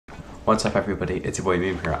What's up, everybody? It's your boy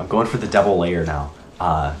Meme here. I'm going for the double layer now,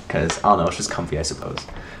 because, I don't know, it's just comfy, I suppose.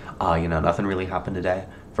 You know, nothing really happened today.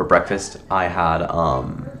 For breakfast, I had,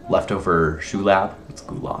 leftover shoe lab. It's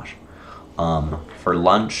goulash. For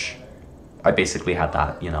lunch, I basically had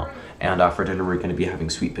that, you know. And, for dinner, we're going to be having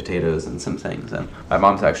sweet potatoes and some things. And my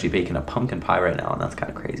mom's actually baking a pumpkin pie right now, and that's kind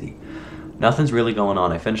of crazy. Nothing's really going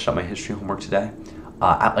on. I finished up my history homework today.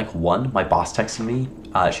 At like 1, my boss texted me.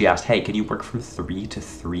 She asked, hey, can you work from 3 to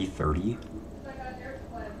 3:30?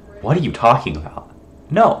 What are you talking about?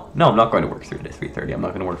 No, I'm not going to work 3 to 3:30. I'm not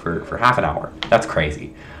going to work for half an hour. That's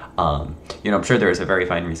crazy. You know, I'm sure there is a very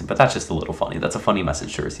fine reason, but that's just a little funny. That's a funny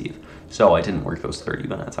message to receive. So I didn't work those 30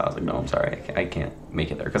 minutes. I was like, no, I'm sorry. I can't make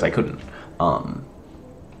it there because I couldn't.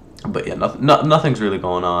 But yeah, nothing's really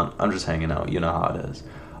going on. I'm just hanging out. You know how it is.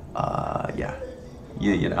 Yeah,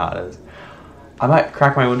 you know how it is. I might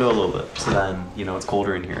crack my window a little bit, so then, you know, it's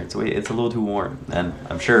colder in here. It's a little too warm, and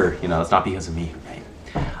I'm sure, you know, it's not because of me, right?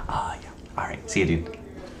 Yeah. All right, see you, dude.